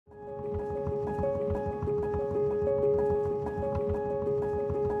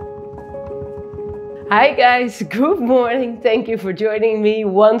Hi guys, good morning. Thank you for joining me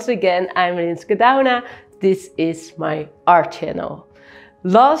once again. I'm Dauna. This is my art channel.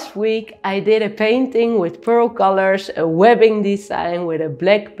 Last week I did a painting with pearl colors, a webbing design with a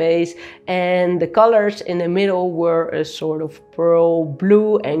black base, and the colors in the middle were a sort of pearl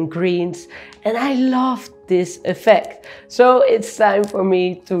blue and greens, and I loved this effect. So it's time for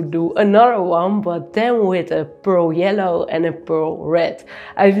me to do another one, but then with a pearl yellow and a pearl red.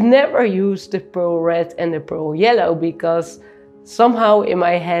 I've never used the pearl red and the pearl yellow because somehow in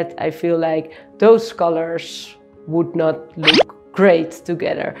my head I feel like those colors would not look great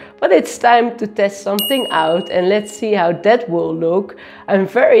together. But it's time to test something out and let's see how that will look. I'm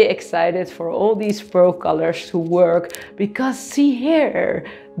very excited for all these pearl colors to work because see here,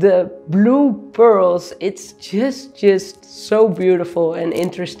 the blue pearls, it's just so beautiful and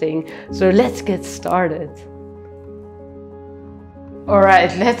interesting. So let's get started.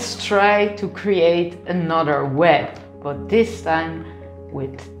 Alright, let's try to create another web, but this time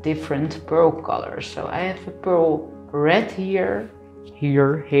with different pearl colors. So I have a pearl red here,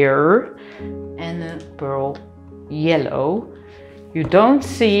 and a pearl yellow. You don't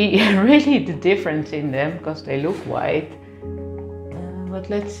see really the difference in them because they look white, but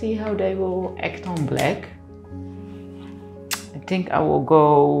let's see how they will act on black. I think I will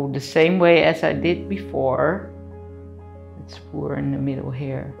go the same way as I did before. Let's pour in the middle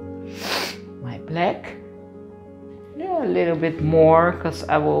here my black. Yeah, a little bit more because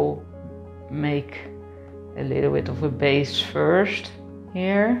I will make a little bit of a base first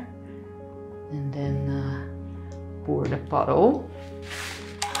here and then pour the puddle.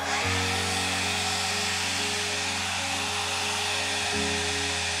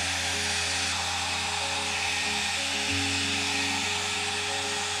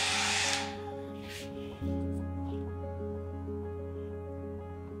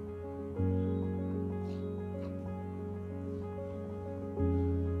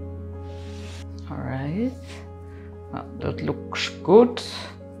 Alright, well, that looks good.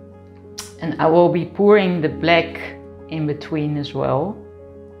 And I will be pouring the black in between as well.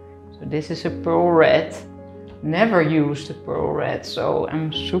 So this is a pearl red. Never used a pearl red, so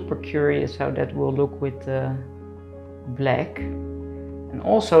I'm super curious how that will look with the black. And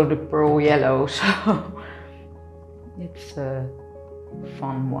also the pearl yellow, so it's a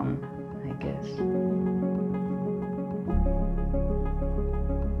fun one, I guess.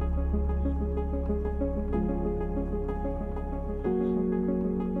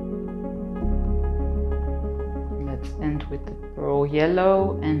 End with the pearl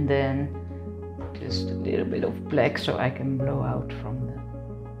yellow and then just a little bit of black so I can blow out from the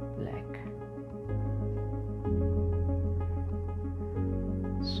black.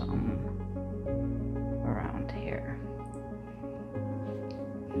 Some around here.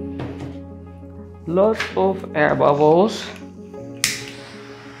 Lots of air bubbles.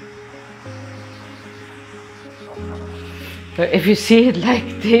 So if you see it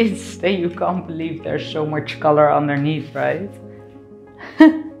like this, then you can't believe there's so much color underneath, right?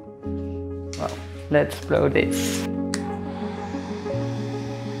 Well, let's blow this.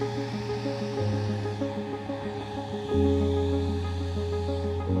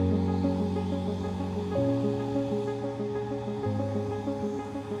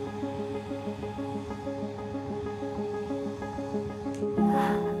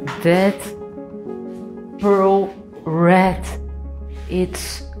 That pearl red,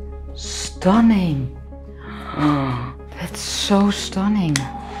 it's stunning. That's so stunning.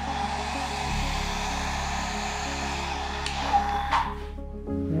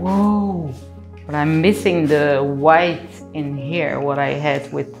 Whoa, but I'm missing the white in here, what I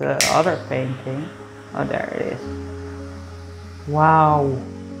had with the other painting. Oh, there it is. Wow.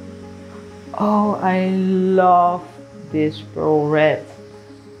 Oh, I love this pearl red.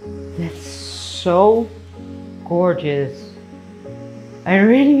 That's so gorgeous. I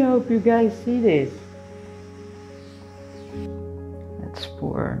really hope you guys see this. Let's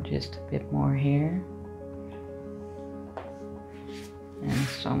pour just a bit more here. And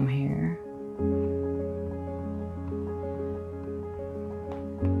some here.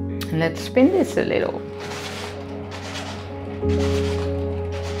 Let's spin this a little.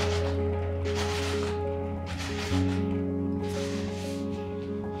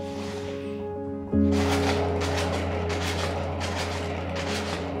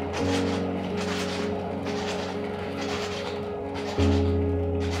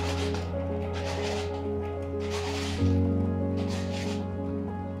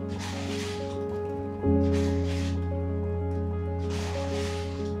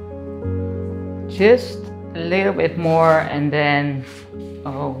 Just a little bit more and then,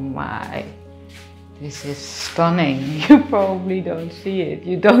 oh my, This is stunning. You probably don't see it.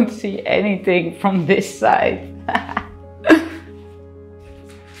 You don't see anything from this side.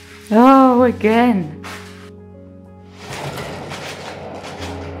 Oh, again.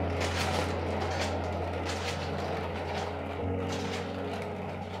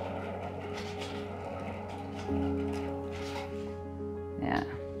 Yeah,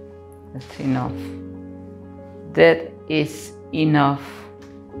 that's enough. That is enough.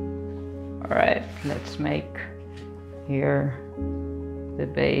 All right, let's make here the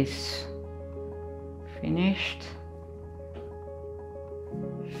base finished.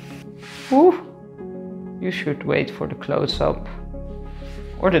 Ooh, you should wait for the close-up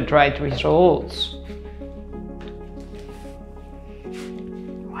or the dried results.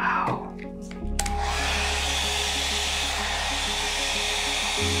 Wow.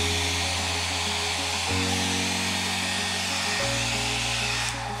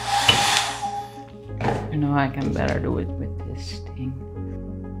 You know, I can better do it with this thing.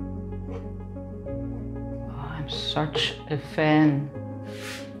 Oh, I'm such a fan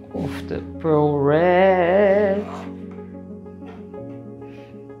of the pearl red.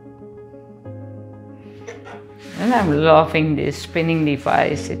 And I'm loving this spinning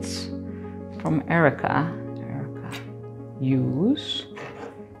device. It's from Erica. Use.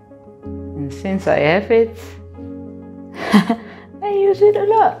 And since I have it, I use it a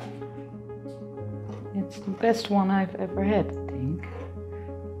lot. It's the best one I've ever had, I think.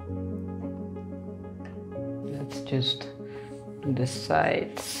 Let's just do the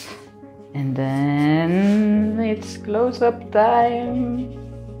sides. And then it's close-up time.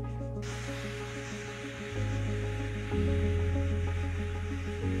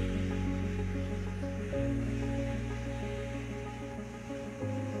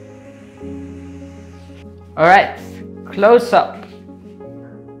 All right, close up.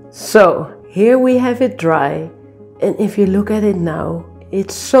 So here we have it dry, and if you look at it now,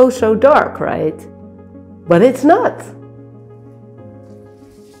 it's so dark, right? But it's not.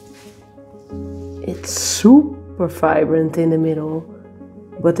 It's super vibrant in the middle.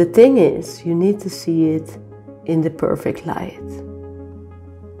 But the thing is, you need to see it in the perfect light.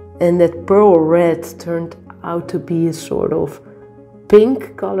 And that pearl red turned out to be a sort of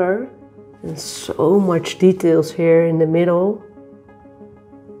pink color. And so much details here in the middle.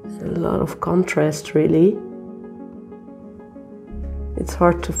 A lot of contrast, really. It's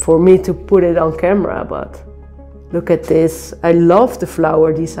hard for me to put it on camera, but look at this. I love the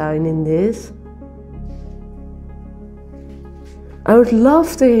flower design in this. I would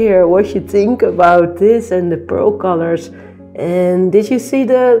love to hear what you think about this and the pearl colors. And did you see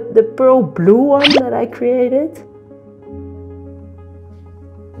the pearl blue one that I created?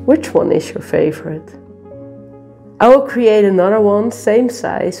 Which one is your favorite? I will create another one, same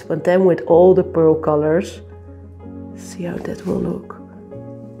size, but then with all the pearl colors. See how that will look.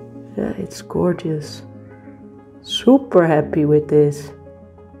 Yeah, it's gorgeous. Super happy with this.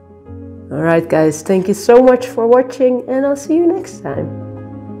 Alright guys, thank you so much for watching and I'll see you next time.